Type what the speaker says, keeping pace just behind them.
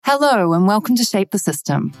Hello and welcome to Shape the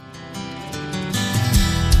System,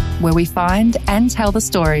 where we find and tell the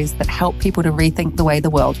stories that help people to rethink the way the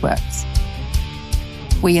world works.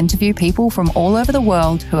 We interview people from all over the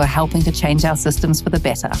world who are helping to change our systems for the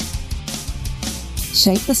better.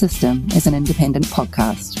 Shape the System is an independent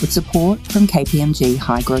podcast with support from KPMG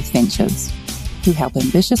High Growth Ventures, who help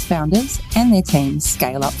ambitious founders and their teams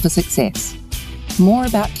scale up for success. More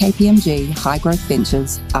about KPMG High Growth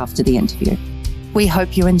Ventures after the interview. We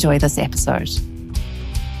hope you enjoy this episode.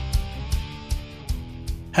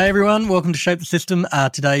 Hey everyone, welcome to Shape the System.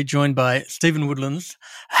 Today joined by Stephen Woodlands.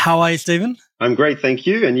 How are you, Stephen? I'm great, thank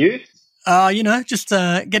you. And you? Just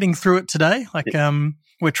getting through it today.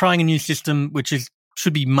 We're trying a new system which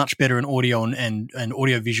should be much better in audio and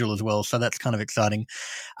audio visual as well. So that's kind of exciting.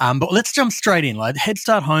 But let's jump straight in. Like Head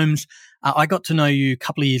Start Homes, I got to know you a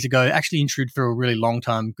couple of years ago, actually introduced for a really long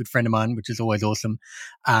time, good friend of mine, which is always awesome.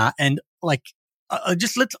 I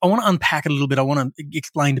want to unpack it a little bit. I want to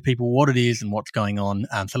explain to people what it is and what's going on.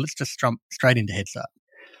 So let's just jump straight into Head Start.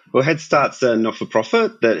 Well, Head Start's a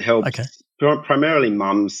not-for-profit that helps primarily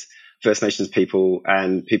mums, First Nations people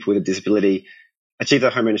and people with a disability achieve their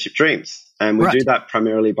home ownership dreams. And we do that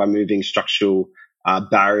primarily by moving structural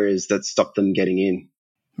barriers that stop them getting in.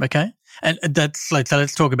 Okay. And so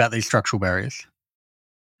let's talk about these structural barriers.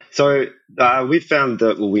 So we've found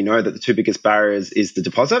that, we know that the two biggest barriers is the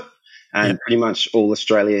deposit. And pretty much all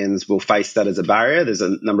Australians will face that as a barrier. There's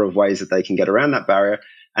a number of ways that they can get around that barrier.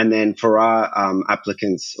 And then for our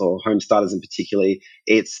applicants or home starters in particular,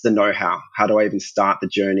 it's the know-how. How do I even start the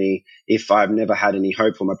journey? If I've never had any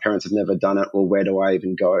hope or my parents have never done it, well, where do I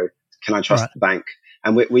even go? Can I trust the bank?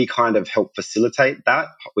 And we kind of help facilitate that.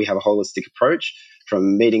 We have a holistic approach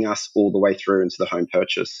from meeting us all the way through into the home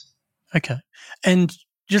purchase. Okay. And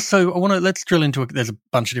just so let's drill into it. There's a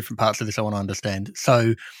bunch of different parts of this I want to understand.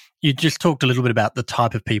 So you just talked a little bit about the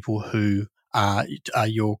type of people who are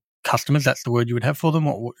your customers. That's the word you would have for them?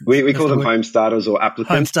 We call them home starters or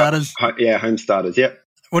applicants. Home starters? Home starters, yep.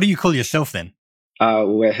 What do you call yourself then?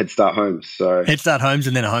 We're Head Start Homes. So Head Start Homes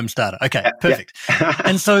and then a home starter. Okay, perfect. Yeah.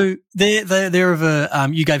 And so they're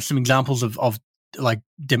of you gave some examples of like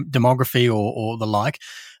demography or the like.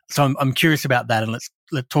 So I'm curious about that, and let's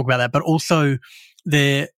talk about that. But also,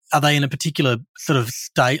 are they in a particular sort of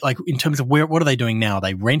state, like in terms of what are they doing now? Are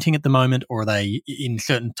they renting at the moment, or are they in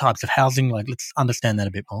certain types of housing? Like, let's understand that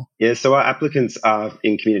a bit more. Yeah, so our applicants are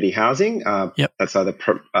in community housing. That's either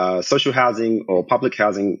social housing or public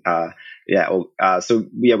housing. We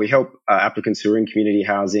help applicants who are in community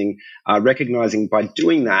housing, recognizing by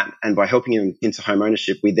doing that and by helping them into home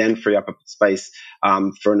ownership, we then free up a space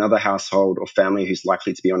for another household or family who's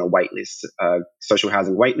likely to be on a wait list, social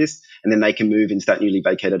housing wait list, and then they can move into that newly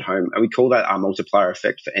vacated home. And we call that our multiplier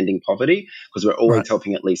effect for ending poverty, because we're always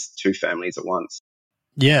helping at least two families at once.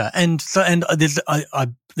 Yeah, and there's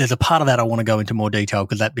a part of that I want to go into more detail,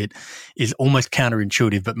 because that bit is almost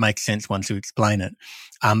counterintuitive but makes sense once you explain it.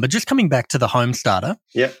 But just coming back to the home starter,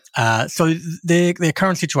 so their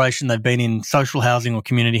current situation, they've been in social housing or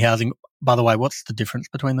community housing. By the way, what's the difference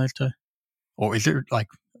between those two? Or is it like,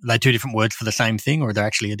 are they two different words for the same thing, or is there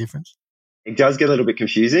actually a difference? It does get a little bit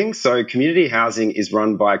confusing. So community housing is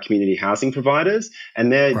run by community housing providers,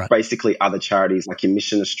 and they're basically other charities like your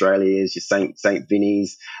Mission Australia's, your St.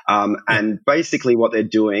 Vinny's. And basically what they're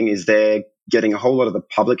doing is they're getting a whole lot of the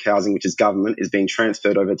public housing, which is government, is being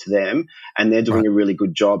transferred over to them. And they're doing a really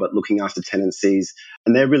good job at looking after tenancies.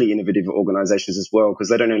 And they're really innovative organizations as well, because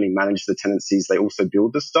they don't only manage the tenancies, they also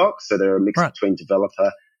build the stock. So they're a mix between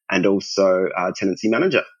developer and also tenancy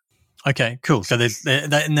manager. Okay, cool. So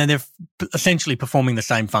they're essentially performing the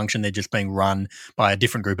same function. They're just being run by a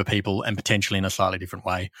different group of people and potentially in a slightly different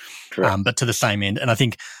way, but to the same end. And I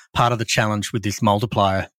think part of the challenge with this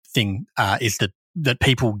multiplier thing is that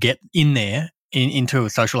people get in there into a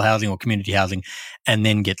social housing or community housing and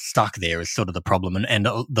then get stuck there is sort of the problem. And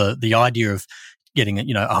the idea of getting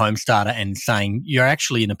a home starter and saying you're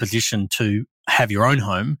actually in a position to have your own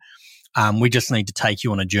home. We just need to take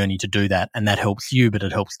you on a journey to do that, and that helps you, but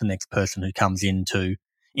it helps the next person who comes into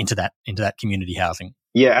that community housing.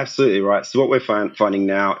 Yeah, absolutely right. So what we're finding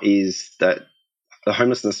now is that the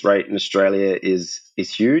homelessness rate in Australia is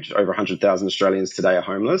huge. Over 100,000 Australians today are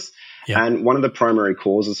homeless. Yep. And one of the primary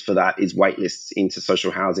causes for that is wait lists into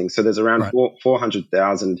social housing. So there's around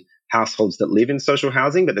 400,000 households that live in social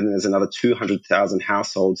housing, but then there's another 200,000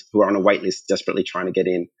 households who are on a wait list desperately trying to get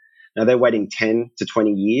in. Now, they're waiting 10 to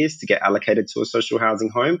 20 years to get allocated to a social housing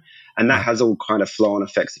home, and that has all kind of flow-on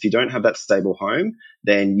effects. If you don't have that stable home,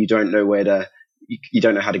 then you don't know you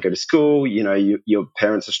don't know how to go to school. Your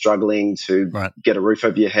parents are struggling to get a roof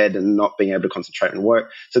over your head and not being able to concentrate on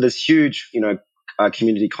work. So there's huge,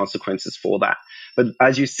 community consequences for that. But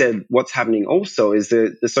as you said, what's happening also is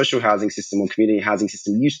the social housing system or community housing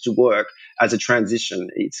system used to work as a transition.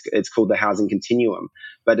 It's called the housing continuum,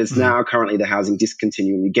 but it's now currently the housing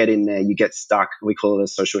discontinuum. You get in there, you get stuck. We call it a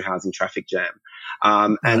social housing traffic jam.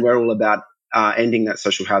 And we're all about ending that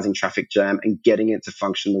social housing traffic jam and getting it to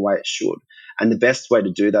function the way it should. And the best way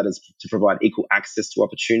to do that is to provide equal access to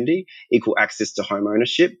opportunity, equal access to home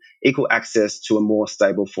ownership, equal access to a more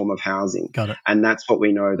stable form of housing. Got it. And that's what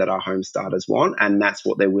we know that our home starters want, and that's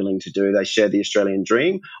what they're willing to do. They share the Australian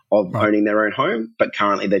dream of owning their own home, but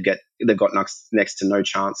currently they've got next to no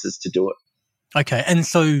chances to do it. Okay. And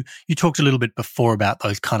so you talked a little bit before about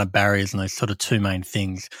those kind of barriers and those sort of two main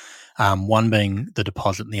things. One being the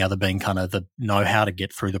deposit and the other being kind of the know-how to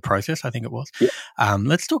get through the process, I think it was. Yeah.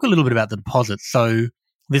 Let's talk a little bit about the deposit. So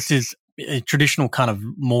this is a traditional kind of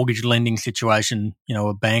mortgage lending situation. You know,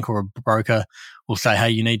 a bank or a broker will say, hey,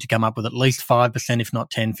 you need to come up with at least 5%, if not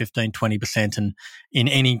 10, 15, 20%. And in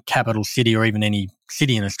any capital city or even any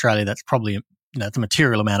city in Australia, that's probably it's a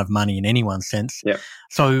material amount of money in anyone's sense. Yeah.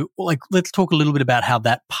 So, let's talk a little bit about how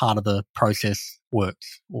that part of the process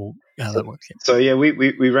works, or how that works. Yeah. So,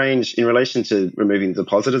 we range in relation to removing the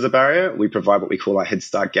deposit as a barrier. We provide what we call our Head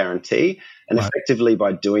Start guarantee, and effectively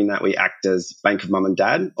by doing that, we act as bank of mum and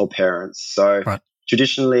dad or parents. So.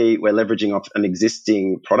 Traditionally, we're leveraging off an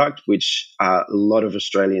existing product, which a lot of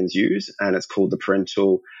Australians use, and it's called the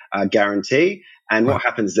parental guarantee. And what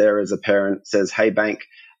happens there is a parent says, hey, bank,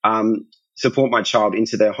 support my child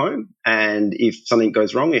into their home. And if something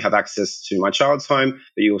goes wrong, you have access to my child's home,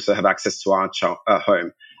 but you also have access to our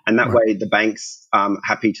home. And that way the bank's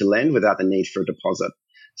happy to lend without the need for a deposit.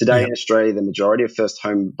 Today in Australia, the majority of first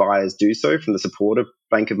home buyers do so from the support of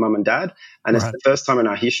Bank of Mum and Dad. And it's the first time in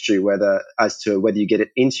our history whether you get it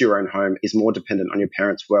into your own home is more dependent on your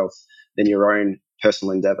parents' wealth than your own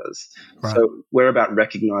personal endeavours. So we're about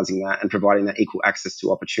recognising that and providing that equal access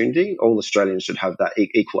to opportunity. All Australians should have that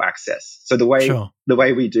equal access. So the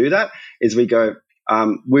way we do that is we go,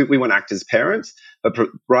 we want to act as parents, but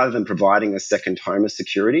rather than providing a second home as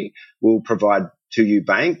security, we'll provide to you,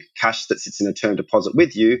 bank, cash that sits in a term deposit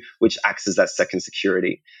with you, which acts as that second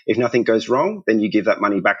security. If nothing goes wrong, then you give that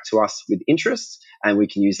money back to us with interest, and we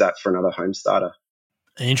can use that for another home starter.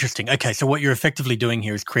 Interesting. Okay, so what you're effectively doing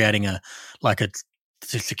here is creating a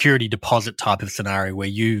security deposit type of scenario where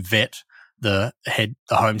you vet the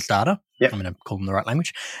home starter. Yep. I'm going to call them the right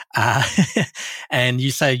language. And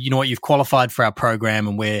you say, you know what, you've qualified for our program,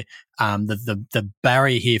 and we're the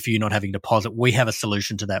barrier here for you not having a deposit, we have a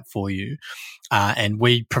solution to that for you. And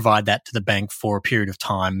we provide that to the bank for a period of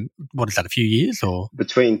time. What is that, a few years or?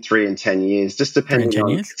 Between 3 and 10 years, just depending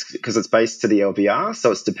on, because it's based to the LVR.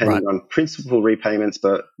 So it's depending on principal repayments,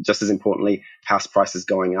 but just as importantly, house prices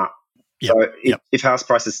going up. Yep. So if house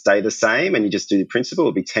prices stay the same and you just do the principal,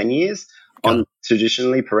 it'll be 10 years.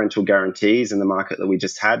 Traditionally, parental guarantees in the market that we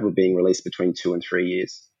just had were being released between 2 and 3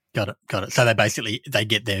 years. Got it. So they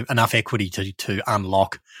get their enough equity to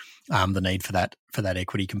unlock the need for that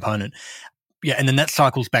equity component. Yeah, and then that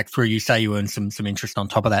cycles back through. You say you earn some interest on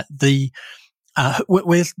top of that.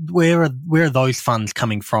 Where are those funds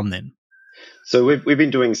coming from then? So we've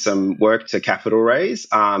been doing some work to capital raise,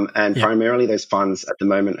 and primarily those funds at the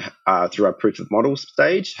moment through our proof of model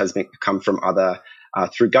stage has come from other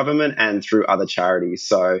through government and through other charities.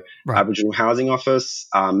 So Aboriginal Housing Office,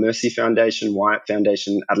 Mercy Foundation, Wyatt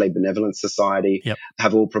Foundation, Adelaide Benevolence Society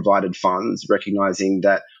have all provided funds, recognising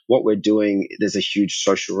that what we're doing, there's a huge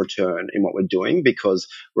social return in what we're doing because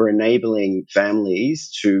we're enabling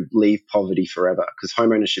families to leave poverty forever, because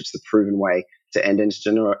home ownership is the proven way to end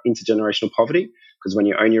intergenerational poverty. Because when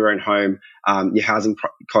you own your own home, your housing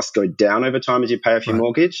costs go down over time as you pay off your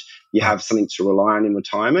mortgage. You have something to rely on in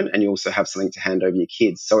retirement, and you also have something to hand over your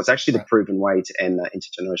kids. So it's actually the proven way to end that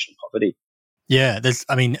intergenerational poverty. Yeah,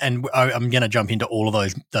 and I'm going to jump into all of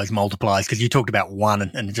those multipliers, because you talked about one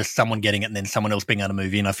and just someone getting it and then someone else being able to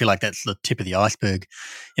move in. I feel like that's the tip of the iceberg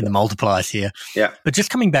in the multipliers here. Yeah. But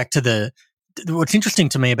just coming back to what's interesting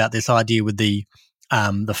to me about this idea with the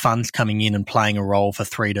funds coming in and playing a role for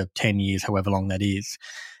 3 to 10 years, however long that is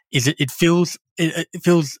it feels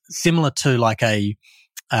similar to like a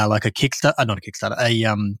Kickstarter, not a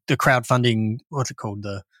Kickstarter, the crowdfunding. What's it called?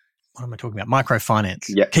 What am I talking about? Microfinance.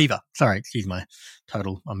 Yeah. Kiva. Sorry, excuse my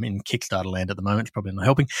total. I'm in Kickstarter land at the moment. It's probably not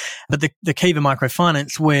helping. But the Kiva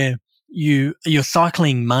microfinance, where you're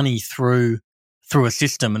cycling money through a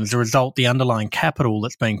system, and as a result, the underlying capital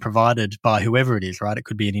that's being provided by whoever it is, right? It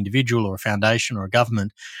could be an individual or a foundation or a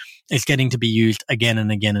government, is getting to be used again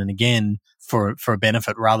and again and again for a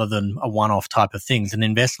benefit rather than a one-off type of things, an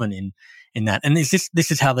investment in that. And this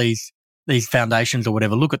is how these these foundations or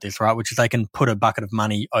whatever look at this, right? Which is they can put a bucket of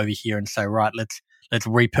money over here and say, right, let's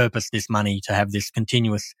repurpose this money to have this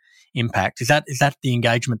continuous impact. Is that the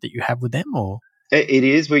engagement that you have with them, or? It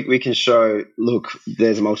is. We can show, look,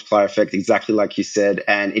 there's a multiplier effect, exactly like you said,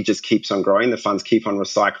 and it just keeps on growing. The funds keep on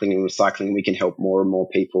recycling and recycling. We can help more and more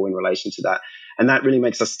people in relation to that. And that really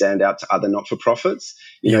makes us stand out to other not-for-profits.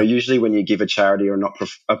 You know, usually when you give a charity or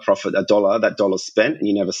a profit $1, that dollar's spent and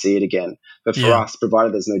you never see it again. But for us,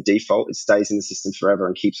 provided there's no default, it stays in the system forever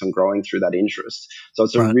and keeps on growing through that interest. So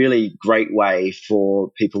it's a really great way for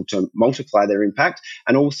people to multiply their impact,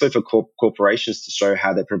 and also for corporations to show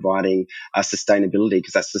how they're providing sustainability,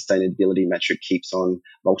 because that sustainability metric keeps on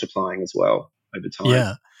multiplying as well over time.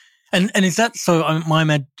 Yeah. And is that so?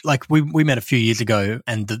 Like we met a few years ago,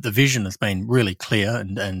 and the vision has been really clear,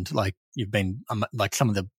 and like you've been like some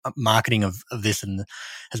of the marketing of this and the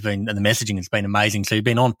messaging has been amazing. So you've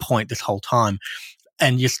been on point this whole time,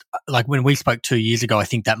 and just like when we spoke 2 years ago, I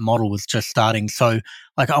think that model was just starting. So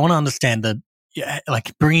like I want to understand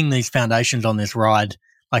like bringing these foundations on this ride.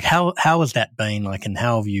 Like how has that been like, and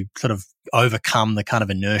how have you sort of overcome the kind of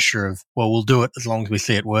inertia of, well, we'll do it as long as we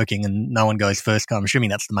see it working and no one goes first? I'm assuming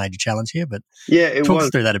that's the major challenge here, but talk us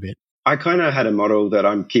through that a bit. I kind of had a model that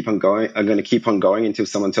I'm going to keep on going until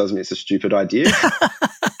someone tells me it's a stupid idea.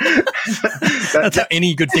 That's how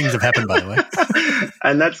any good things have happened, by the way.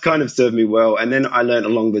 And that's kind of served me well. And then I learned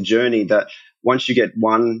along the journey that once you get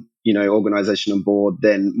one, organization on board,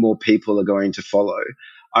 then more people are going to follow.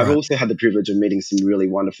 I've also had the privilege of meeting some really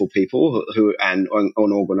wonderful people who on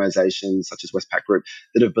organizations such as Westpac Group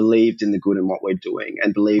that have believed in the good in what we're doing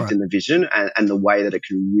and believed in the vision and the way that it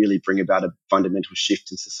can really bring about a fundamental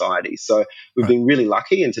shift in society. So we've been really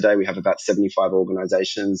lucky, and today we have about 75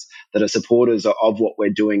 organizations that are supporters of what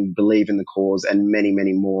we're doing, believe in the cause, and many,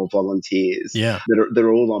 many more volunteers that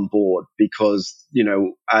are all on board because,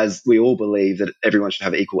 as we all believe that everyone should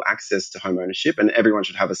have equal access to home ownership and everyone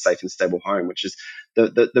should have a safe and stable home, which is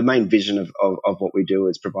the main vision of what we do,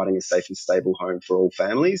 is providing a safe and stable home for all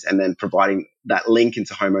families, and then providing that link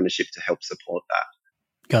into home ownership to help support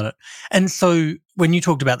that. Got it. And so when you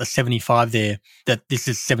talked about the 75 there, that this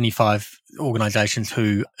is 75 organisations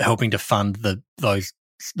who are helping to fund those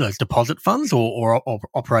deposit funds, or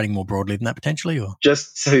operating more broadly than that potentially, or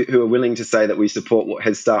just who are willing to say that we support what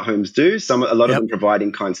Head Start Homes do. A lot of them provide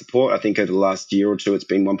in-kind support. I think over the last year or two, it's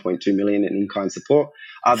been 1.2 million in in-kind support.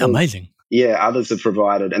 Amazing. Yeah, others have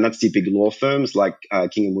provided, and that's the big law firms like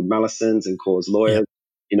King & Wood Mallisons and Cause Lawyers.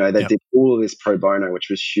 They did all of this pro bono, which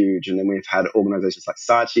was huge. And then we've had organizations like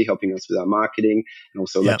Saatchi helping us with our marketing, and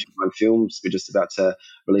also Electric Line Films. We're just about to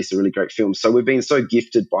release a really great film. So we've been so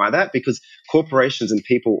gifted by that, because corporations and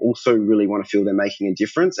people also really want to feel they're making a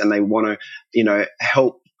difference, and they want to,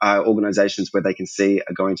 help organizations where they can see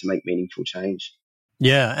are going to make meaningful change.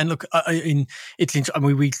 Yeah. And look, it's interesting. I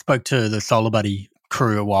mean, we spoke to the Solar Buddy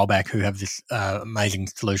crew a while back who have this amazing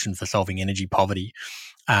solution for solving energy poverty.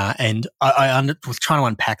 And I was trying to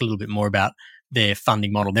unpack a little bit more about their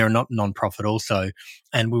funding model. They're a non-profit also,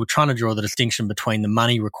 and we were trying to draw the distinction between the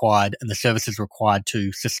money required and the services required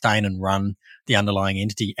to sustain and run the underlying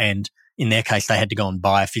entity. And in their case, they had to go and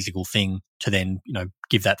buy a physical thing to then,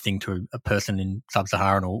 give that thing to a person in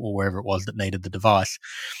Sub-Saharan or wherever it was that needed the device.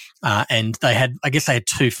 And they had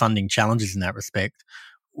two funding challenges in that respect.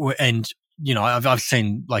 And I've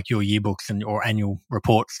seen like your yearbooks or annual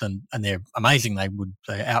reports, and they're amazing. They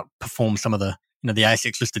outperform some of the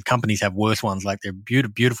ASX listed companies have worse ones. Like they're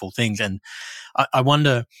beautiful things. And I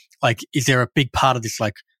wonder, like, is there a big part of this,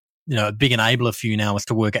 like, a big enabler for you now is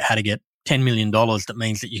to work out how to get $10 million that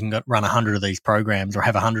means that you can run 100 of these programs or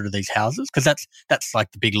have 100 of these houses? Because that's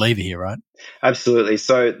like the big lever here, right? Absolutely.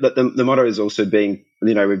 So the motto is also being,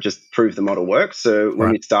 we've just proved the model works. So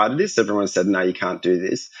when we started this, everyone said, no, you can't do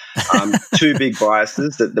this. Two big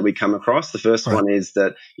biases that we come across. The first one is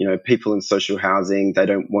that, people in social housing, they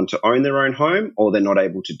don't want to own their own home, or they're not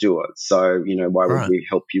able to do it. So, why would we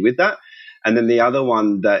help you with that? And then the other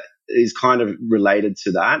one that is kind of related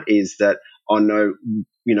to that is that,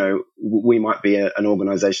 we might be an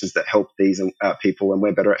organizations that help these people, and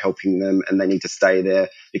we're better at helping them, and they need to stay there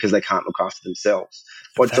because they can't look after themselves.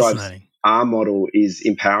 What drives our model is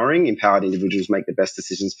empowered individuals make the best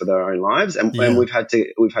decisions for their own lives, and we've had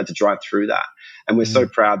to drive through that. And we're so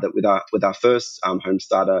proud that with our first home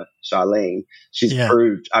starter, Charlene, she's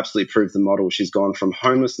absolutely proved the model. She's gone from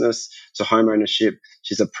homelessness to home ownership.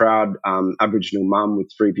 She's a proud Aboriginal mum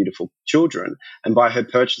with 3 beautiful children. And by her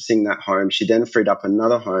purchasing that home, she then freed up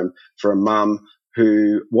another home for a mum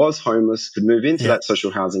who was homeless, could move into that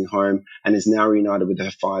social housing home, and is now reunited with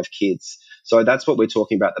her 5 kids. So that's what we're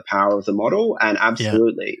talking about, the power of the model. And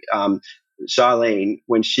absolutely, Charlene,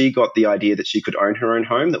 when she got the idea that she could own her own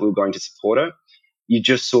home, that we were going to support her, you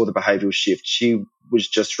just saw the behavioral shift. She was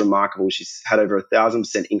just remarkable. She's had over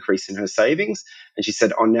 1,000% increase in her savings. And she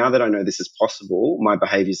said, now that I know this is possible, my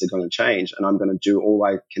behaviors are going to change and I'm going to do all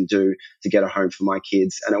I can do to get a home for my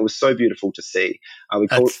kids. And it was so beautiful to see. We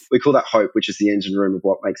call that hope, which is the engine room of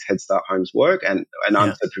what makes Head Start Homes work. And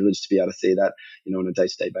I'm so privileged to be able to see that, on a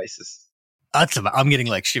day-to-day basis. I'm getting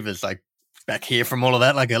like shivers like back here from all of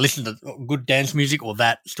that. Like I listen to good dance music, or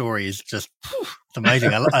that story is just it's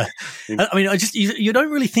amazing. I mean, you don't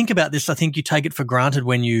really think about this. I think you take it for granted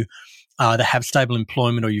when you either have stable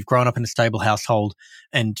employment or you've grown up in a stable household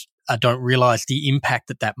and don't realize the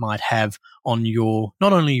impact that might have on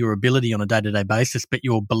not only your ability on a day-to-day basis, but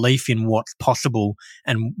your belief in what's possible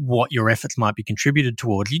and what your efforts might be contributed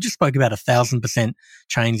towards. You just spoke about 1,000%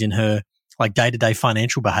 change in her like day-to-day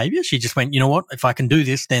financial behavior. She just went, you know what, if I can do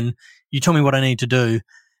this, then you tell me what I need to do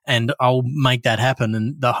and I'll make that happen.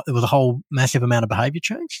 And there was a whole massive amount of behavior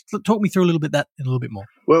change. So talk me through a little bit more.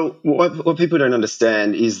 Well, what people don't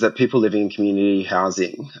understand is that people living in community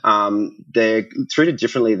housing, they're treated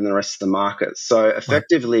differently than the rest of the market. So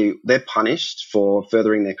effectively, they're punished for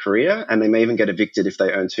furthering their career and they may even get evicted if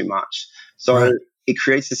they earn too much. So it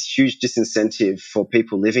creates this huge disincentive for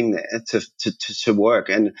people living there to work.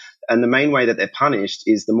 And the main way that they're punished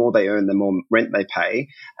is the more they earn, the more rent they pay.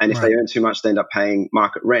 And if they earn too much, they end up paying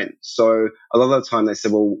market rent. So a lot of the time they say,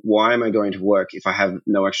 well, why am I going to work if I have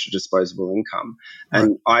no extra disposable income?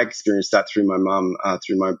 And I experienced that through my mum,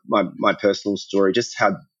 through my personal story, just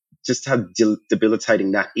how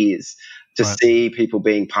debilitating that is. To see people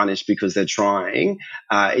being punished because they're trying,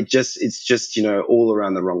 it's just all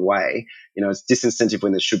around the wrong way. It's disincentive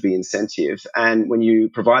when there should be incentive. And when you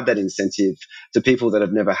provide that incentive to people that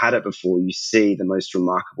have never had it before, you see the most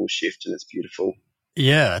remarkable shift, and it's beautiful.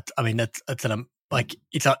 Yeah, I mean it's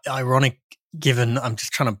ironic given I'm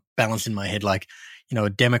just trying to balance in my head like a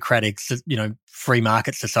democratic free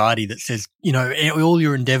market society that says all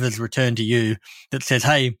your endeavors return to you, that says,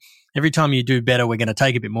 hey, every time you do better, we're going to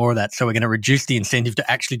take a bit more of that. So we're going to reduce the incentive to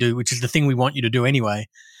actually do, which is the thing we want you to do anyway.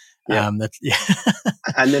 Yeah.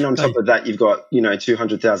 And then on top of that, you've got,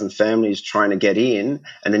 200,000 families trying to get in,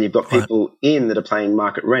 and then you've got people in that are paying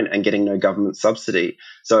market rent and getting no government subsidy.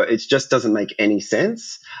 So it just doesn't make any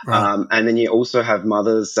sense. And then you also have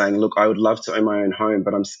mothers saying, look, I would love to own my own home,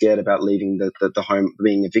 but I'm scared about leaving the home,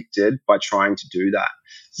 being evicted by trying to do that.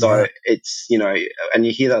 So it's, and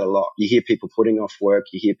you hear that a lot. You hear people putting off work.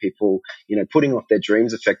 You hear people, putting off their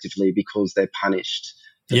dreams effectively because they're punished.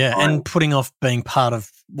 Yeah, and putting off being part of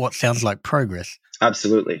what sounds like progress.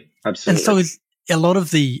 Absolutely. And so is a lot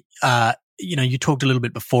of the, you talked a little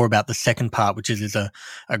bit before about the second part, which is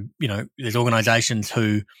there's organisations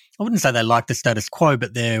who, I wouldn't say they like the status quo,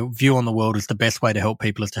 but their view on the world is the best way to help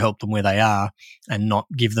people is to help them where they are and not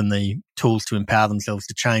give them the tools to empower themselves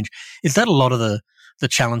to change. Is that a lot of the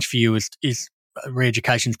challenge for you is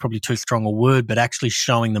re-education is probably too strong a word, but actually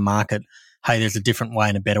showing the market, hey, there's a different way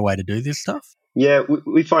and a better way to do this stuff? Yeah,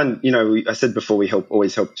 we find, I said before we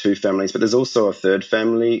always help two families, but there's also a third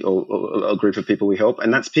family or a group of people we help,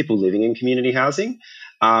 and that's people living in community housing.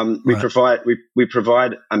 We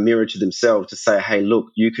provide a mirror to themselves to say, hey,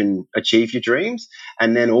 look, you can achieve your dreams.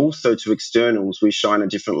 And then also to externals, we shine a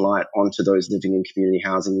different light onto those living in community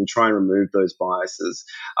housing and try and remove those biases.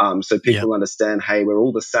 So people understand, hey, we're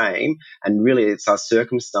all the same. And really it's our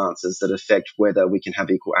circumstances that affect whether we can have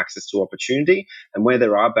equal access to opportunity, and where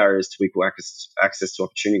there are barriers to equal access to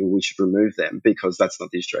opportunity, we should remove them, because that's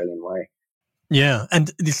not the Australian way. Yeah, and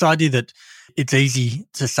this idea that it's easy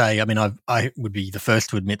to say, I mean, I would be the first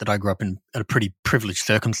to admit that I grew up in a pretty privileged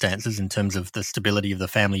circumstances in terms of the stability of the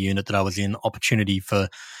family unit that I was in, opportunity for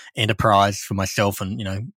enterprise for myself, and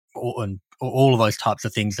all of those types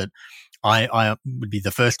of things that I would be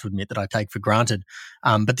the first to admit that I take for granted.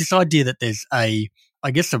 But this idea that there's a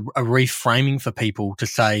reframing for people to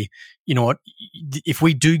say, you know what, if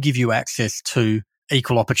we do give you access to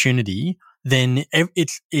equal opportunity, then it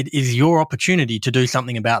is your opportunity to do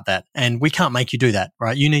something about that. And we can't make you do that,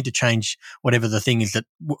 right? You need to change whatever the thing is that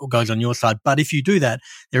goes on your side. But if you do that,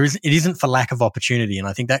 it isn't for lack of opportunity. And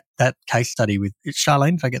I think that case study with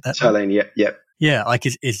Charlene, did I get that? Charlene, yeah. Yeah, like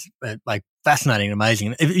is like fascinating and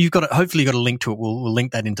amazing. If you've got hopefully you got a link to it. We'll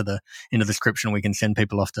link that into the description. We can send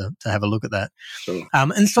people off to have a look at that. Sure.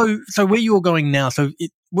 And so where you're going now, so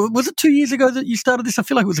was it 2 years ago that you started this? I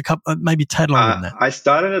feel like it was a couple, maybe a tad longer than that. I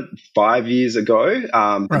started it 5 years ago,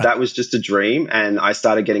 but that was just a dream, and I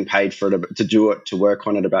started getting paid for it to work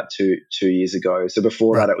on it about two years ago. So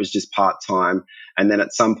before that, it was just part time, and then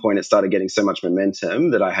at some point, it started getting so much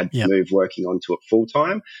momentum that I had to move working onto it full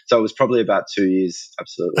time. So it was probably about 2 years.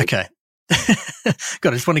 Absolutely. Okay.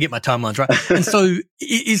 God, I just want to get my timelines right. And so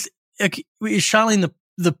is Charlene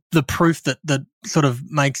the proof that sort of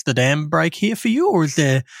makes the dam break here for you, or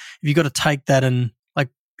have you got to take that and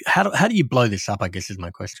how do you blow this up, I guess, is my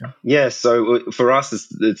question. Yeah, so for us,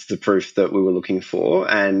 it's the proof that we were looking for.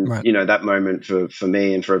 And, right. That moment for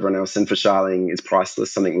me and for everyone else and for Charlene is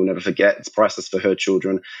priceless, something we'll never forget. It's priceless for her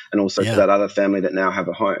children and also for that other family that now have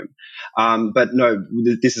a home. But no,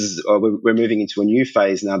 this is we're moving into a new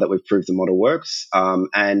phase now that we've proved the model works.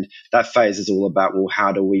 And that phase is all about, well,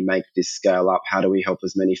 how do we make this scale up? How do we help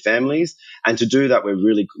as many families? And to do that, we're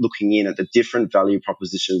really looking in at the different value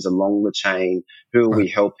propositions along the chain. Who are we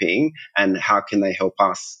helping and how can they help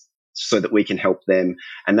us so that we can help them?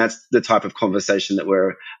 And that's the type of conversation that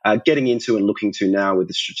we're getting into and looking to now with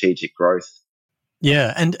the strategic growth.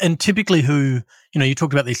 Yeah. And typically you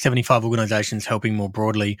talked about these 75 organizations helping more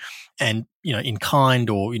broadly and, in kind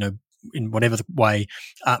or, in whatever way.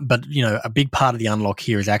 But, a big part of the unlock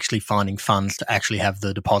here is actually finding funds to actually have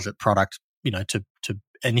the deposit product, to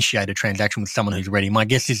initiate a transaction with someone who's ready. My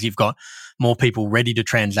guess is you've got more people ready to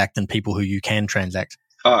transact than people who you can transact.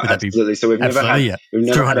 Oh, absolutely. So we've never had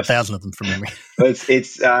 200,000 of them from memory. It's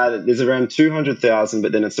there's around 200,000,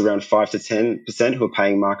 but then it's around 5 to 10% who are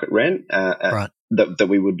paying market rent. Right. That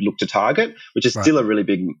we would look to target, which is still a really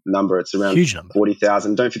big number. It's around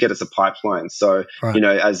 40,000. Don't forget it's a pipeline. So,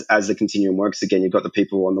 as the continuum works again, you've got the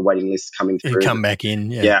people on the waiting list coming through. Who come back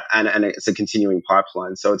in. Yeah. And it's a continuing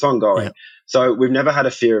pipeline. So it's ongoing. Yeah. So we've never had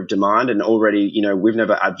a fear of demand and already, we've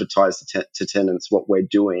never advertised to tenants what we're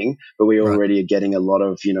doing, but we already are getting a lot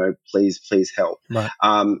of, please help. Right.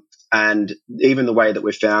 And even the way that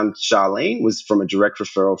we found Charlene was from a direct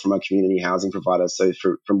referral from a community housing provider. So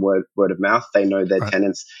from word of mouth, they know their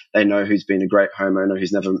tenants, they know who's been a great homeowner,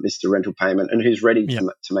 who's never missed a rental payment and who's ready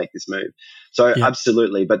to make this move. So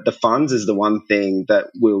absolutely. But the funds is the one thing that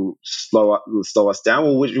will slow us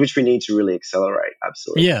down, which we need to really accelerate.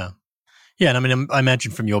 Absolutely. Yeah. Yeah, and I mean, I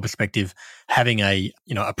imagine from your perspective, having a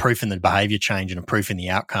proof in the behaviour change and a proof in the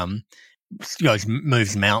outcome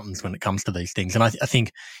moves mountains when it comes to these things. And I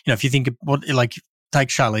think, if you think of take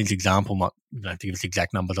Charlene's example, you don't have to give us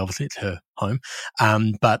exact numbers, obviously it's her home.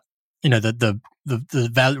 But, the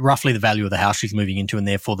value, roughly the value of the house she's moving into, and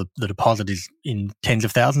therefore the deposit is in tens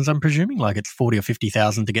of thousands, I'm presuming, like it's 40 or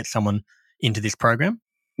 50,000 to get someone into this program.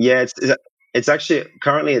 Yeah, it's actually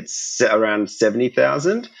currently it's around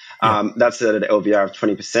 70,000. That's at an LVR of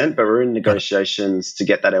 20%, but we're in negotiations to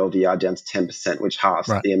get that LVR down to 10%, which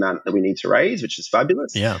halves the amount that we need to raise, which is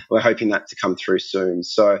fabulous. Yeah. We're hoping that to come through soon.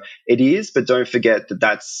 So it is, but don't forget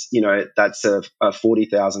that's a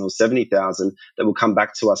 40,000 or 70,000 that will come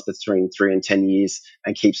back to us between 3 and 10 years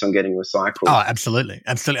and keeps on getting recycled. Oh, absolutely.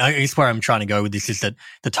 Absolutely. I guess where I'm trying to go with this is that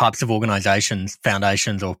the types of organizations,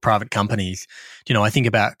 foundations or private companies, I think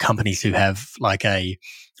about companies who have like a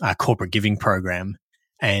corporate giving program.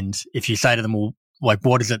 And if you say to them, well,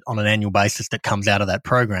 what is it on an annual basis that comes out of that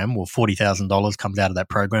program? Well, $40,000 comes out of that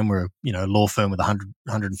program. We're a law firm with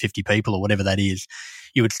 150 people or whatever that is.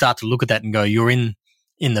 You would start to look at that and go, you're in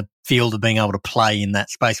the field of being able to play in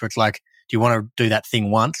that space where it's like, do you want to do that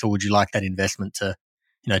thing once, or would you like that investment to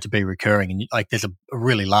be recurring? And there's a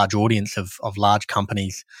really large audience of large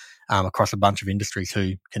companies across a bunch of industries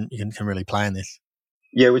who can really play in this.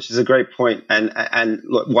 Yeah, which is a great point. And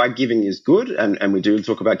look, why giving is good, and we do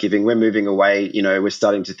talk about giving. We're moving away, we're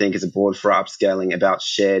starting to think as a board for upscaling about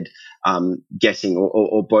shared getting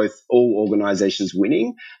or both, all organizations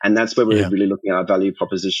winning. And that's where we're really looking at our value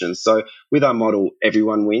proposition. So with our model,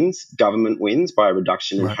 everyone wins. Government wins by a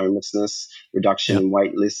reduction in homelessness, reduction in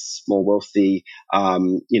wait lists, more wealthy,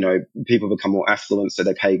 people become more affluent, so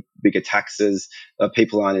they pay bigger taxes.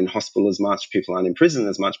 People aren't in hospital as much. People aren't in prison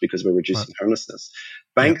as much because we're reducing homelessness.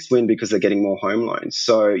 Banks win because they're getting more home loans.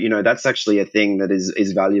 So, that's actually a thing that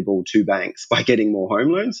is valuable to banks by getting more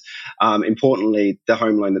home loans. Importantly, the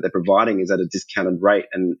home loan that they're providing is at a discounted rate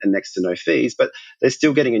and next to no fees, but they're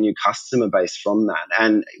still getting a new customer base from that.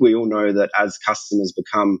 And we all know that as customers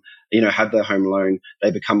become, have their home loan,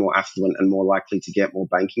 they become more affluent and more likely to get more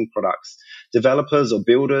banking products. Developers or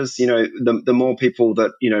builders, the more people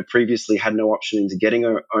that, previously had no option into getting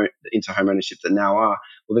into home ownership that now are,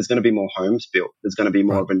 well, there's going to be more homes built. There's going to be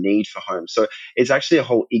more of a need for homes. So it's actually a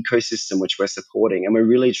whole ecosystem which we're supporting, and we're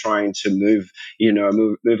really trying to move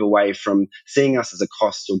away from seeing us as a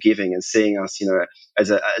cost or giving, and seeing us, as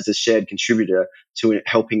a shared contributor to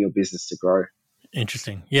helping your business to grow.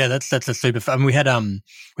 Interesting. Yeah, that's a super fun. We had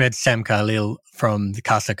Sam Khalil from the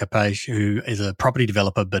Casa Capage, who is a property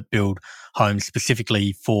developer but build homes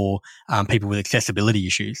specifically for people with accessibility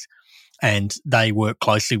issues. And they work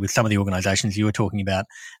closely with some of the organizations you were talking about,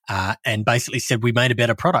 and basically said, we made a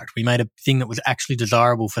better product. We made a thing that was actually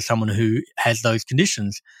desirable for someone who has those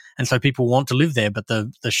conditions. And so people want to live there. But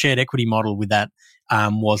the shared equity model with that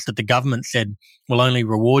was that the government said, we'll only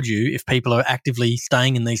reward you if people are actively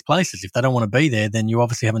staying in these places. If they don't want to be there, then you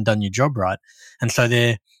obviously haven't done your job right. And so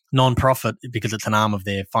their non-profit, because it's an arm of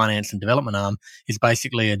their finance and development arm, is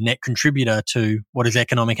basically a net contributor to what is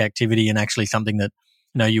economic activity and actually something that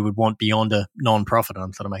you would want beyond a non-profit.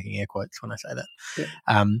 I'm sort of making air quotes when I say that.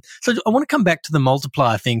 Yeah. So I want to come back to the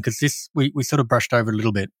multiplier thing, because this we sort of brushed over a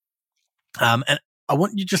little bit. And I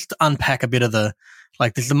want you just to unpack a bit of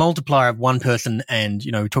there's the multiplier of one person, and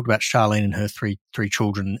we talked about Charlene and her three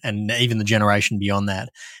children, and even the generation beyond that,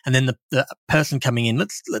 and then the person coming in.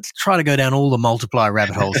 Let's try to go down all the multiplier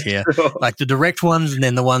rabbit holes here, sure. Like the direct ones, and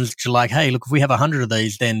then the ones that you're like, hey, look, if we have 100 of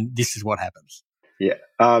these, then this is what happens. Yeah.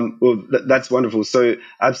 Well, that's wonderful. So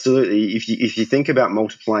absolutely, if you think about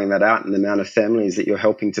multiplying that out and the amount of families that you're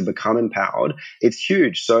helping to become empowered, it's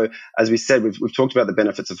huge. So as we said, we've talked about the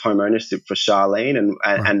benefits of home ownership for Charlene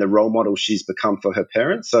and the role model she's become for her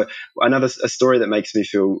parents. So a story that makes me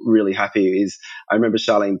feel really happy is I remember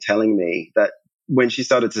Charlene telling me that when she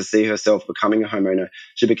started to see herself becoming a homeowner,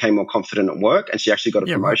 she became more confident at work, and she actually got a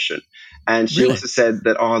promotion. Right. And she also said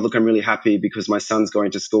that, oh, look, I'm really happy because my son's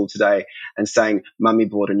going to school today, and saying, Mummy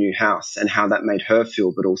bought a new house, and how that made her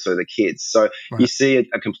feel, but also the kids. So you see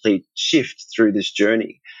a complete shift through this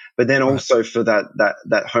journey. But then also for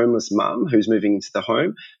that homeless mum who's moving into the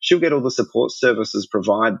home, she'll get all the support services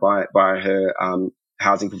provided by her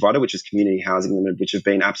housing provider, which is Community Housing Limited, which have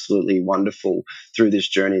been absolutely wonderful through this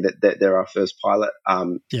journey. That they're our first pilot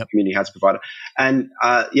community housing provider, and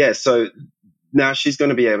so now she's going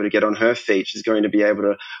to be able to get on her feet. She's going to be able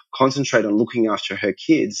to concentrate on looking after her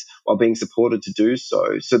kids while being supported to do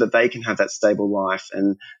so that they can have that stable life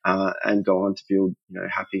and go on to build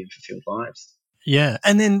happy and fulfilled lives. Yeah,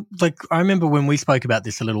 and then I remember when we spoke about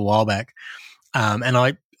this a little while back, and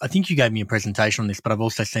I think you gave me a presentation on this, but I've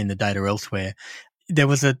also seen the data elsewhere. It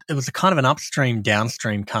was a kind of an upstream,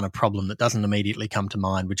 downstream kind of problem that doesn't immediately come to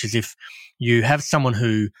mind, which is if you have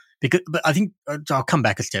someone but I think I'll come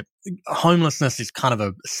back a step. Homelessness is kind of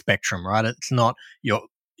a spectrum, right? It's not you're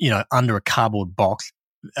under a cardboard box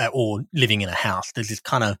or living in a house. There's this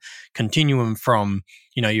kind of continuum from,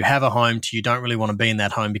 you have a home to you don't really want to be in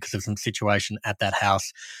that home because of some situation at that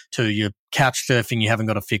house, to you're couch surfing, you haven't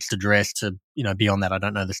got a fixed address, to, beyond that, I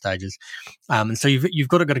don't know the stages. And so you've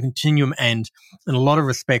got to go to continuum, and in a lot of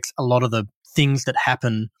respects, a lot of the things that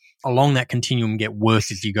happen along that continuum get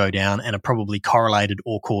worse as you go down and are probably correlated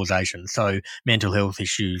or causation. So mental health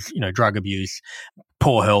issues, drug abuse,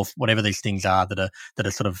 poor health, whatever these things are that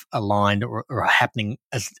are sort of aligned or are happening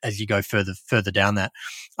as you go further down that.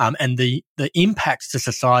 And the impacts to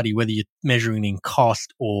society, whether you're measuring in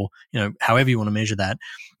cost or, however you want to measure that,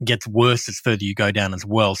 gets worse as further you go down as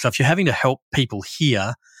well. So if you're having to help people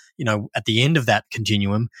here, at the end of that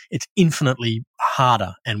continuum, it's infinitely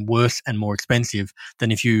harder and worse and more expensive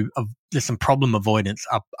than if there's some problem avoidance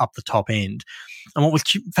up the top end. And what was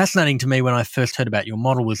fascinating to me when I first heard about your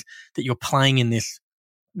model was that you're playing in this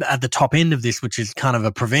at the top end of this, which is kind of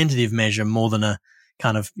a preventative measure more than a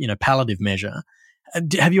kind of, palliative measure.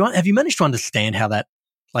 Have you managed to understand how that,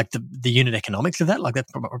 the unit economics of that?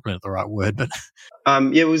 That's probably not the right word, but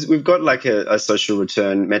we've got a social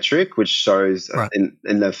return metric which shows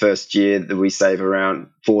in the first year that we save around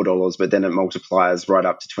 $4, but then it multiplies right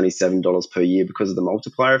up to $27 per year because of the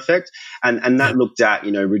multiplier effect. And that looked at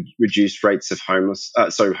reduced rates of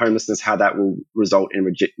homelessness, how that will result in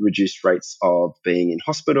reduced rates of being in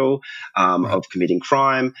hospital, of committing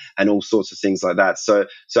crime, and all sorts of things like that. So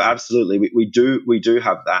absolutely, we do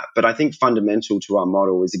have that. But I think fundamental to our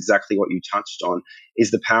model is exactly what you touched on,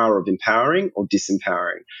 is the power of empowering or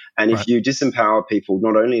disempowering. And if you disempower people,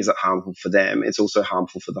 not only is it harmful for them, it's also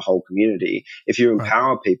harmful for the whole community. If you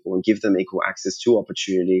empower people and give them equal access to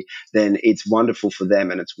opportunity, then it's wonderful for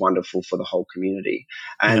them and it's wonderful for the whole community.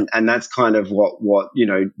 And that's kind of what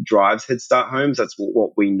drives Head Start Homes. That's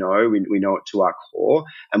what we know. We know it to our core,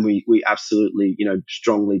 and we absolutely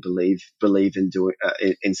strongly believe in doing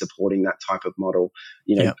in supporting that type of model.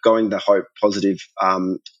 Going the hope positive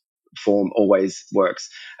form always works.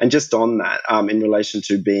 And just on that, in relation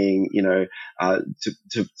to being,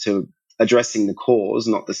 to addressing the cause,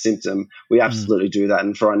 not the symptom, we absolutely do that.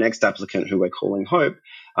 And for our next applicant, who we're calling Hope,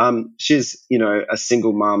 she's, a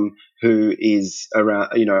single mum who is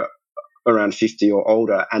around 50 or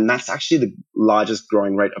older, and that's actually the largest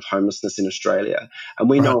growing rate of homelessness in Australia. And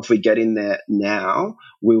we know if we get in there now,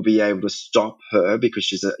 we'll be able to stop her, because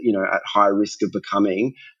she's at high risk of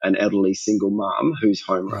becoming an elderly single mum who's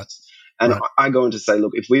homeless. And I go on to say,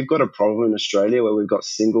 look, if we've got a problem in Australia where we've got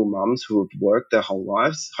single mums who have worked their whole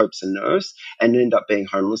lives, hopes and nerves, and end up being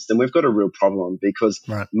homeless, then we've got a real problem, because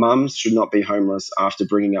mums should not be homeless after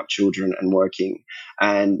bringing up children and working.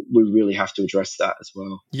 And we really have to address that as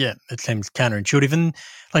well. Yeah, it seems counterintuitive. And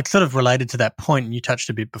like sort of related to that point, and you touched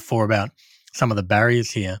a bit before about some of the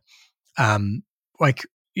barriers here. Like,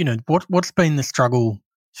 you know, what's been the struggle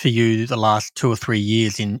for you the last 2 or 3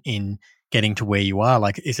 years in getting to where you are?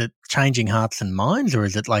 Like, is it changing hearts and minds, or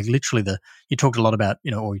is it like literally you talked a lot about,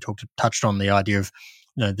 you know, or you touched on the idea of,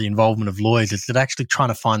 you know, the involvement of lawyers. Is it actually trying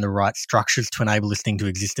to find the right structures to enable this thing to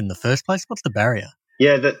exist in the first place? What's the barrier?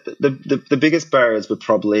 Yeah, the biggest barriers were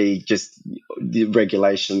probably just the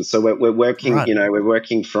regulations. So we're working, you know, we're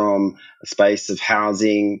working from a space of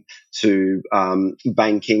housing to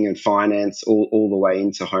banking and finance, all the way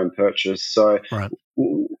into home purchase. So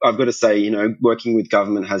I've got to say, you know, working with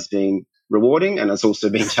government has been rewarding, and it's also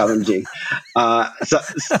been challenging. I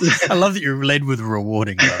love that you led with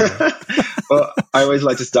rewarding. Well, I always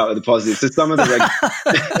like to start with the positive. So some of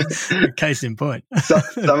the case in point.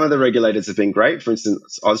 Some of the regulators have been great. For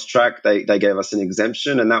instance, AUSTRAC, they gave us an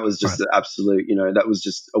exemption, and that was just an absolute, you know, that was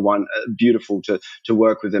just beautiful to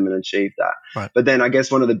work with them and achieve that. But then I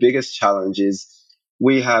guess one of the biggest challenges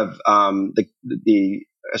we have the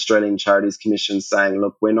Australian Charities Commission saying,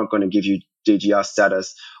 look, we're not going to give you DGR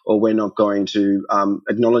status, or we're not going to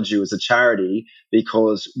acknowledge you as a charity,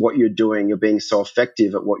 because what you're doing, you're being so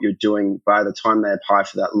effective at what you're doing. By the time they apply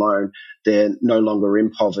for that loan, they're no longer in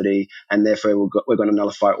poverty, and therefore we're going to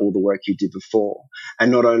nullify all the work you did before.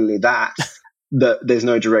 And not only that, there's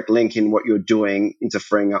no direct link in what you're doing into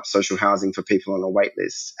freeing up social housing for people on a wait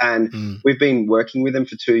list. And we've been working with them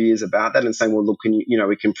for 2 years about that and saying, well, look,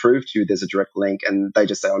 we can prove to you there's a direct link. And they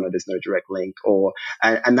just say, oh, no, there's no direct link.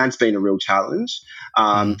 And that's been a real challenge.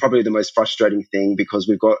 Probably the most frustrating thing, because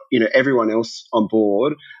we've got, you know, everyone else on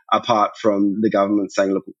board, apart from the government,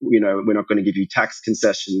 saying, look, you know, we're not going to give you tax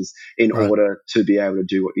concessions in order to be able to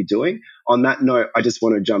do what you're doing. On that note, I just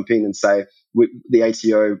want to jump in and say, the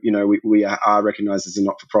ATO, you know, we are recognised as a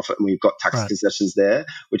not-for-profit, and we've got tax concessions there,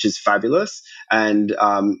 which is fabulous. And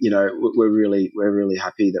you know, we're really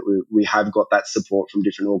happy that we have got that support from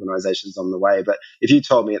different organisations on the way. But if you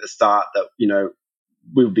told me at the start that, you know,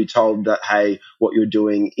 we would be told that, hey, what you're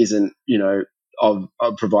doing isn't, you know, of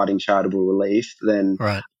providing charitable relief, then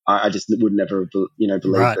I just would never, you know,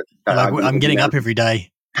 believe that. I'm getting up every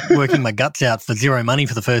day, working my guts out for zero money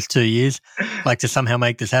for the first 2 years, like to somehow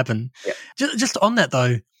make this happen. Just on that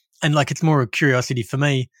though, and like it's more a curiosity for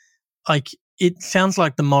me, like it sounds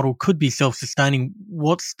like the model could be self-sustaining.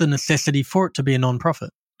 What's the necessity for it to be a non-profit?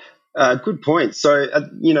 Good point. So,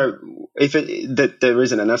 you know, if that there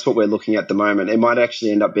isn't, and that's what we're looking at the moment, it might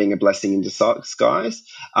actually end up being a blessing in disguise.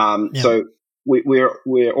 So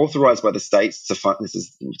we're authorised by the states to fund this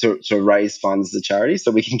is to raise funds to charities,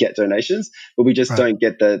 so we can get donations, but we just don't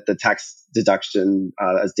get the tax deduction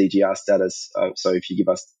as DGR status. So if you give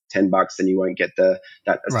us $10, then you won't get that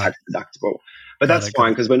as tax deductible. But that's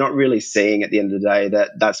fine, because we're not really seeing at the end of the day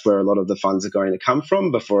that's where a lot of the funds are going to come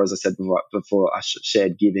from. Before, as I said before,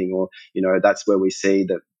 shared giving, or, you know, that's where we see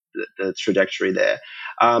the trajectory there.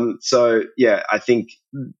 So yeah, I think.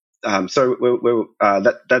 So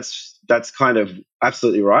that's kind of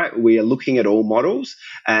absolutely right. We are looking at all models,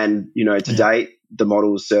 and, you know, to date, the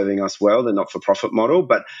model is serving us well, the not-for-profit model,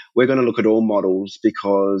 but we're going to look at all models,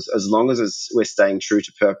 because as long as we're staying true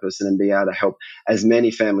to purpose and being able to help as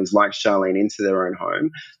many families like Charlene into their own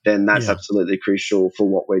home, then that's absolutely crucial for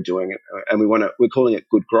what we're doing. And we're calling it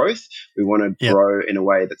good growth. We want to grow in a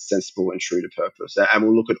way that's sensible and true to purpose. And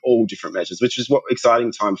we'll look at all different measures, which is what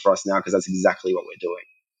exciting time for us now, because that's exactly what we're doing.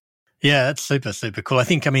 Yeah, that's super, super cool. I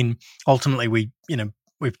think, ultimately we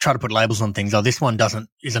try to put labels on things. Oh, this one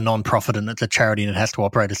is a non-profit and it's a charity and it has to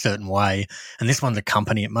operate a certain way. And this one's a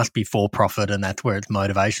company, it must be for profit, and that's where its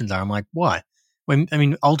motivations are. I'm like, why?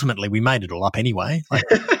 Ultimately we made it all up anyway. Like,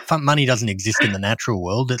 money doesn't exist in the natural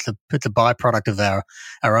world. It's a byproduct of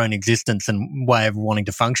our own existence and way of wanting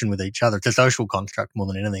to function with each other. It's a social construct more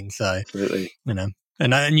than anything. So, absolutely. You know.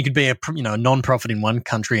 And you could be a non-profit in one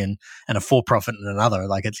country and a for-profit in another.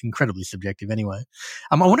 Like, it's incredibly subjective anyway.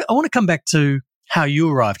 I want to come back to how you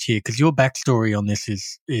arrived here, because your backstory on this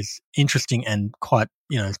is interesting and quite,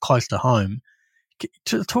 you know, close to home.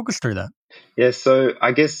 Talk us through that. Yeah, so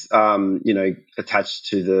I guess you know, attached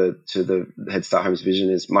to the Head Start Homes vision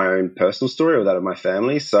is my own personal story, or that of my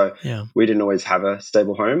family. So we didn't always have a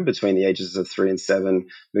stable home. Between the ages of 3 and 7,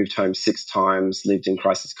 moved home 6 times, lived in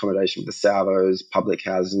crisis accommodation with the Salvos, public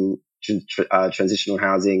housing, transitional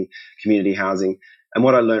housing, community housing. And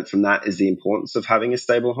what I learned from that is the importance of having a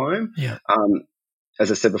stable home. as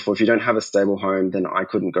I said before, if you don't have a stable home, then I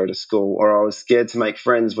couldn't go to school, or I was scared to make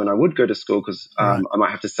friends when I would go to school because I might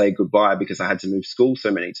have to say goodbye because I had to move school so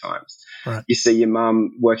many times. Right. You see your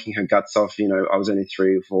mum working her guts off. I was only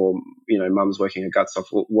 3 or 4. Mum's working her guts off,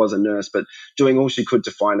 was a nurse, but doing all she could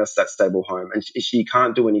to find us that stable home. And she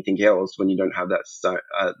can't do anything else when you don't have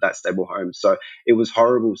that stable home. So it was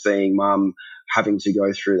horrible seeing mum having to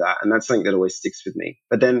go through that. And that's something that always sticks with me.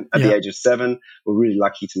 But then at the age of 7, we're really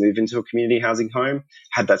lucky to move into a community housing home,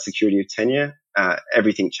 had that security of tenure.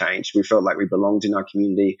 Everything changed. We felt like we belonged in our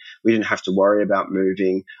community. We didn't have to worry about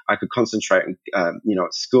moving. I could concentrate, at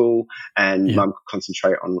school, and mum could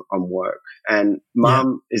concentrate on work. And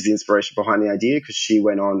mum is the inspiration behind the idea because she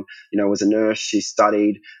went on, was a nurse. She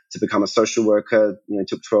studied to become a social worker,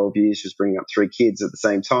 took 12 years. She was bringing up 3 kids at the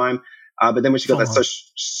same time. But then when she got that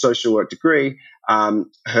social work degree,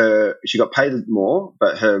 she got paid more,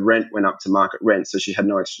 but her rent went up to market rent, so she had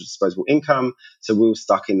no extra disposable income. So we were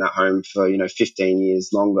stuck in that home for 15 years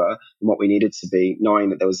longer than what we needed to be,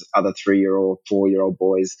 knowing that there was other 3-year-old, 4-year-old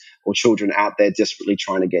boys or children out there desperately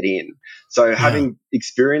trying to get in. So having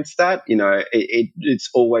experienced that, it's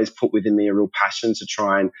always put within me a real passion to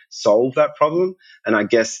try and solve that problem. And I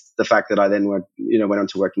guess the fact that I then went on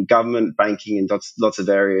to work in government, banking, and lots of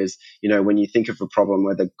areas, when you think of a problem,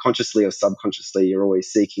 whether consciously or subconsciously, you're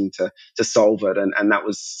always seeking to solve it. And that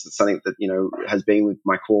was something that, has been with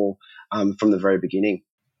my core from the very beginning.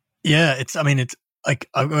 Yeah, it's like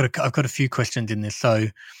I've got a few questions in this. So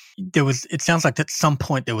it sounds like at some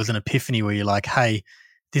point there was an epiphany where you're like, hey,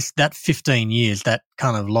 that 15 years, that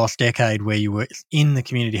kind of lost decade where you were in the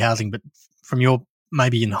community housing, but from your,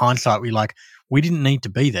 maybe in hindsight, we're like, we didn't need to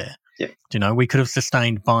be there. Yeah. We could have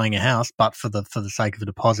sustained buying a house, but for the sake of a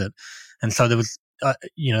deposit. And so there was,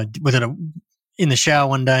 was it in the shower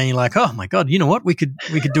one day and you're like, oh my God, you know what? We could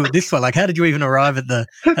do it this way. Like, how did you even arrive at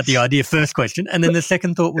the idea? First question. And then the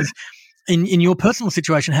second thought was in your personal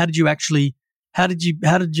situation, how did you and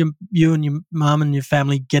your mum and your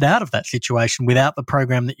family get out of that situation without the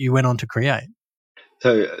program that you went on to create?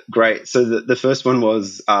 So great. So the first one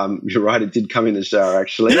was, you're right, it did come in the shower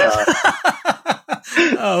actually.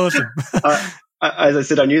 Oh, awesome. As I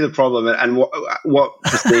said, I knew the problem, and what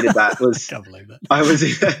preceded that was I can't believe that.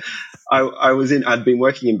 I'd been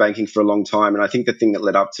working in banking for a long time, and I think the thing that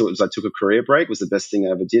led up to it was I took a career break. It was the best thing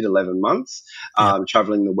I ever did, 11 months,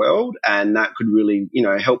 traveling the world, and that could really,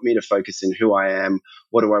 help me to focus in who I am,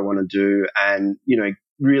 what do I want to do, and,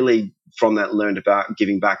 really from that learned about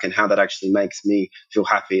giving back and how that actually makes me feel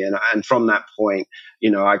happy. And from that point,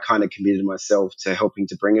 I kind of committed myself to helping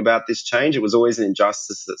to bring about this change. It was always an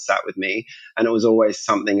injustice that sat with me. And it was always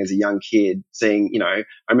something as a young kid seeing, I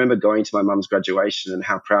remember going to my mum's graduation and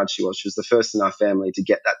how proud she was. She was the first in our family to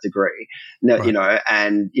get that degree, then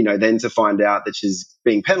to find out that she's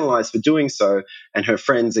being penalized for doing so. And her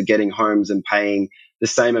friends are getting homes and paying the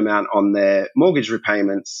same amount on their mortgage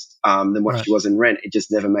repayments than what she was in rent. It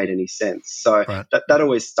just never made any sense. So that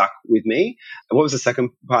always stuck with me. And what was the second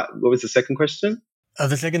part? What was the second question?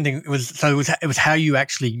 The second thing was it was how you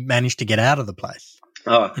actually managed to get out of the place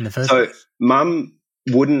in the first place. So mum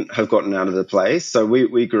wouldn't have gotten out of the place. So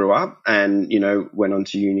we grew up and, went on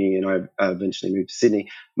to uni, and I eventually moved to Sydney.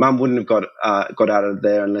 Mum wouldn't have got out of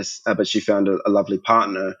there unless, but she found a lovely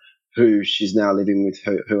partner who she's now living with,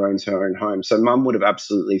 who owns her own home. So mum would have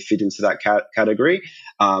absolutely fit into that category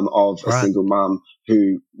of a single mum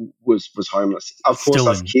who was homeless. Of course,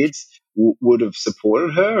 us kids would have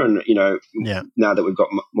supported her, and now that we've got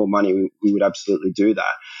more money, we would absolutely do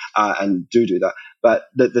that and do that. But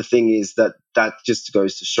the thing is that just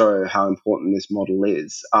goes to show how important this model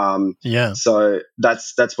is. So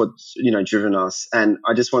that's what's driven us. And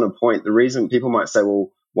I just want to point, the reason people might say,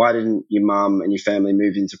 well, why didn't your mum and your family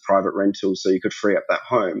move into private rentals so you could free up that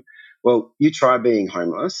home? Well, you try being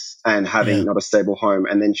homeless and having not a stable home,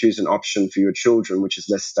 and then choose an option for your children, which is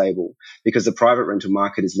less stable, because the private rental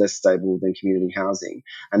market is less stable than community housing.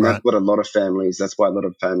 And that's what that's why a lot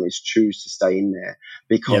of families choose to stay in there,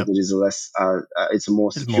 because it is it's a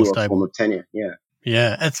more secure form of tenure. Yeah.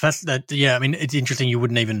 Yeah. It's fascinating. Yeah. I mean, it's interesting. You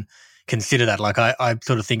wouldn't even consider that. Like I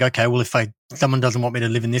sort of think, okay, well, if someone doesn't want me to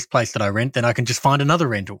live in this place that I rent, then I can just find another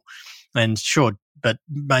rental. And sure, but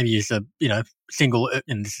maybe as a, single,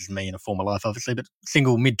 and this is me in a former life, obviously, but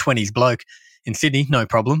single mid-20s bloke in Sydney, no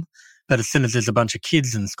problem. But as soon as there's a bunch of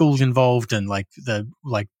kids and schools involved, and the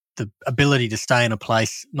ability to stay in a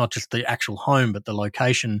place, not just the actual home, but the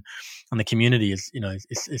location and the community is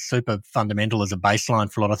super fundamental as a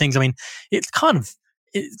baseline for a lot of things. I mean, it's kind of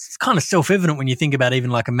self-evident when you think about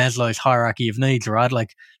even like a Maslow's hierarchy of needs, right?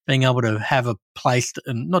 Like being able to have a place,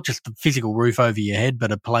 and not just the physical roof over your head,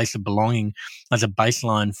 but a place of belonging as a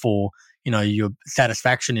baseline for your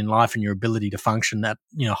satisfaction in life and your ability to function, that,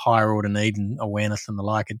 higher order need and awareness and the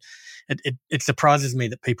like. It surprises me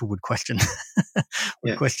that people would question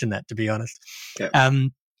question that, to be honest. Yeah.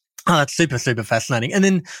 That's super, super fascinating. And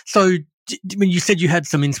then, so when you said you had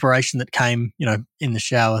some inspiration that came, in the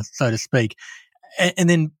shower, so to speak, and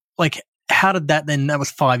then how did that then, that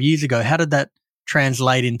was 5 years ago, how did that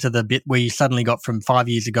translate into the bit where you suddenly got from 5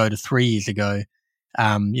 years ago to 3 years ago?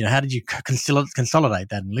 How did you consolidate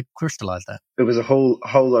that and crystallize that? It was a whole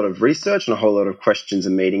lot of research and a whole lot of questions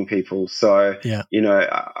and meeting people. So,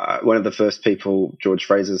 one of the first people, George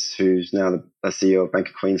Frazers, who's now the CEO of Bank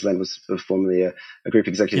of Queensland, was formerly a group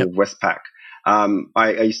executive of Westpac.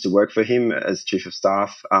 I used to work for him as chief of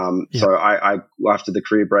staff. So I after the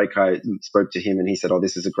career break, I spoke to him and he said, "Oh,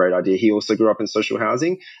 this is a great idea." He also grew up in social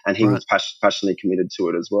housing and he was passionately committed to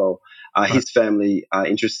it as well. His family,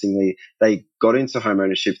 interestingly, they got into home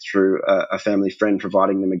ownership through a family friend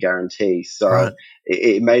providing them a guarantee. So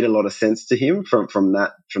it made a lot of sense to him from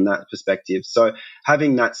that perspective. So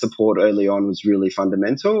having that support early on was really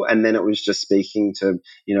fundamental. And then it was just speaking to,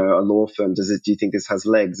 a law firm. Do you think this has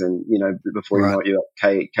legs? And, before you know it, you're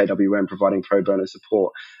at KWM providing pro bono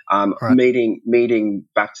support. Meeting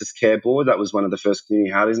Baptist Care Board, that was one of the first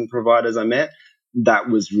community housing providers I met. That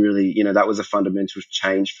was really, that was a fundamental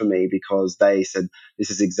change for me because they said, this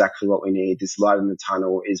is exactly what we need. This light in the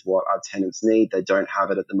tunnel is what our tenants need. They don't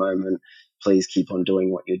have it at the moment. Please keep on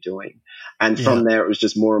doing what you're doing. And from there, it was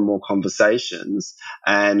just more and more conversations.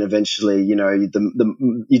 And eventually,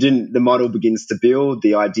 the model begins to build,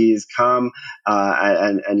 the ideas come,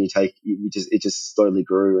 and it just slowly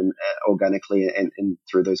grew and organically and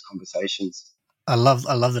through those conversations. I love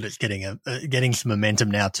that it's getting some momentum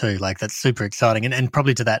now too. Like, that's super exciting. And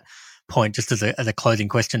probably to that point, just as a closing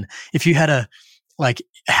question, if you had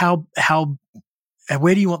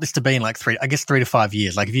where do you want this to be in 3 to 5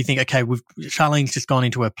 years? Like, if you think, okay, Charlene's just gone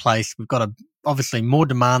into a place, we've got obviously more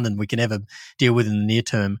demand than we can ever deal with in the near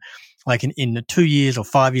term. Like in 2 years or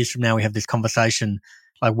 5 years from now, we have this conversation.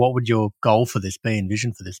 Like, what would your goal for this be and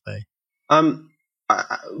vision for this be?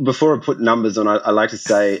 Before I put numbers on, I like to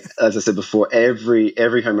say, as I said before, every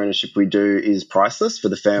home ownership we do is priceless for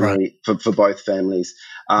the family, for both families.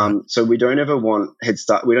 So we don't ever want head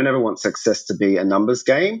start. We don't ever want success to be a numbers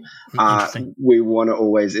game. We want it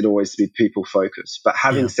always to be people focused. But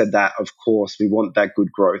having said that, of course, we want that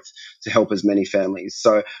good growth to help as many families.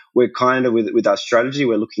 So we're kind of with our strategy,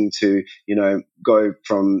 we're looking to, go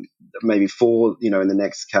from maybe 4, in the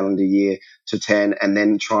next calendar year to 10, and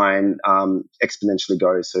then try and exponentially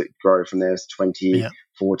grow from there to 20,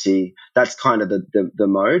 40. That's kind of the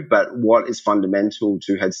mode. But what is fundamental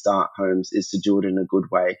to Head Start Homes is to do it in a good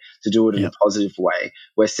way, to do it in a positive way,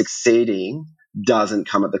 where succeeding doesn't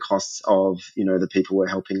come at the cost of, the people we're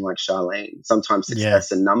helping, like Charlene. Sometimes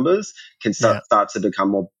success and numbers can start to become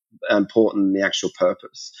more important than the actual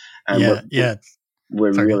purpose. And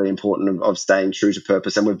we're really important of staying true to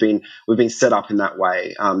purpose, and we've been set up in that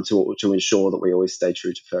way to ensure that we always stay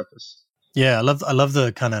true to purpose. Yeah, I love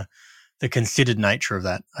the kind of the considered nature of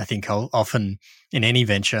that. I think often in any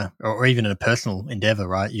venture or even in a personal endeavor,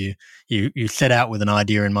 right? You set out with an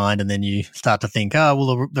idea in mind, and then you start to think,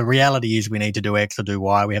 the reality is we need to do X or do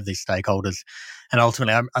Y. We have these stakeholders, and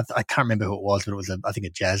ultimately, I can't remember who it was, but it was I think a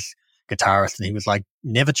jazz guitarist, and he was like,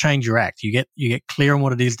 never change your act. You get clear on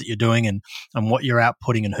what it is that you're doing and what you're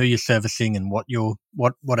outputting and who you're servicing and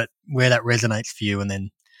where that resonates for you, and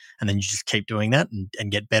then you just keep doing that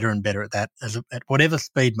and get better and better at that at whatever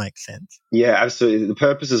speed makes sense. Yeah, absolutely. The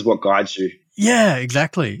purpose is what guides you. Yeah,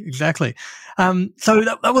 exactly. So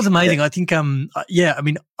that was amazing. Yeah. I think, I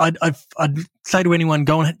mean, I'd say to anyone,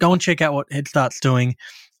 go and check out what Head Start's doing.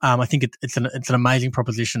 I think it's an amazing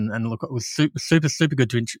proposition, and look, it was super, super good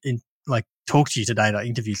to talk to you today.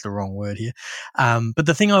 Interview's the wrong word here. But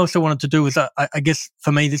the thing I also wanted to do was, I guess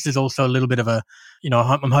for me, this is also a little bit of a,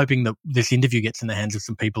 I'm hoping that this interview gets in the hands of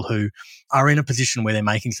some people who are in a position where they're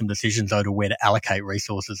making some decisions over where to allocate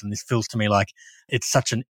resources. And this feels to me like it's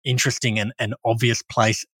such an interesting and obvious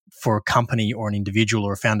place for a company or an individual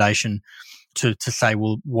or a foundation to say,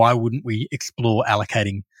 well, why wouldn't we explore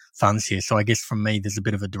allocating funds here? So I guess from me, there's a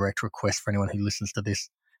bit of a direct request for anyone who listens to this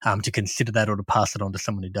to consider that or to pass it on to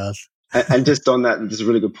someone who does. And just on that, this is a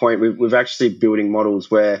really good point. We've actually building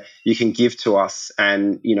models where you can give to us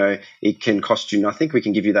and, it can cost you nothing. We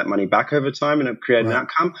can give you that money back over time and create an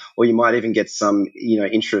outcome, or you might even get some,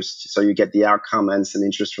 interest. So you get the outcome and some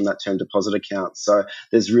interest from that term deposit account. So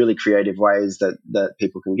there's really creative ways that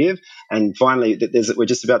people can give. And finally, we're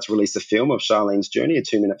just about to release a film of Charlene's journey, a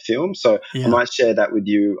 2-minute film. So I might share that with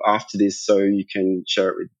you after this so you can share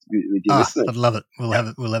it your listeners. I'd love it. We'll have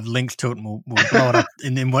it. We'll have links to it, and we'll blow it up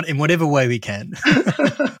in whatever way we can.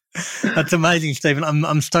 That's amazing, Stephen.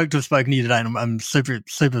 I'm stoked to have spoken to you today, and I'm super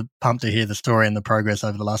pumped to hear the story and the progress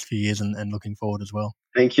over the last few years, and looking forward as well.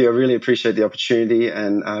 Thank you. I really appreciate the opportunity,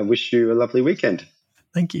 and I wish you a lovely weekend.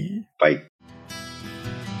 Thank you. Bye.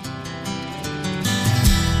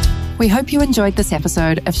 We hope you enjoyed this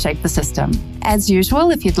episode of Shape the System. As usual,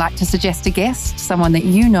 if you'd like to suggest a guest, someone that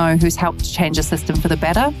you know who's helped change a system for the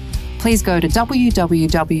better, please go to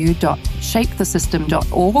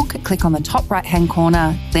www.shapethesystem.org, click on the top right-hand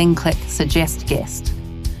corner, then click Suggest Guest.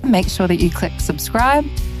 Make sure that you click subscribe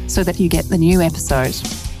so that you get the new episode.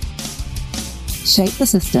 Shape the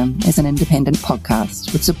System is an independent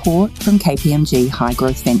podcast with support from KPMG High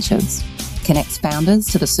Growth Ventures. Connects founders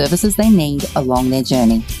to the services they need along their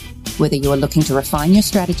journey. Whether you are looking to refine your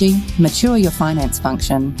strategy, mature your finance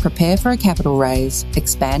function, prepare for a capital raise,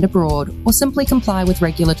 expand abroad, or simply comply with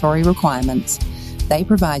regulatory requirements, they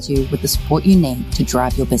provide you with the support you need to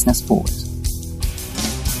drive your business forward.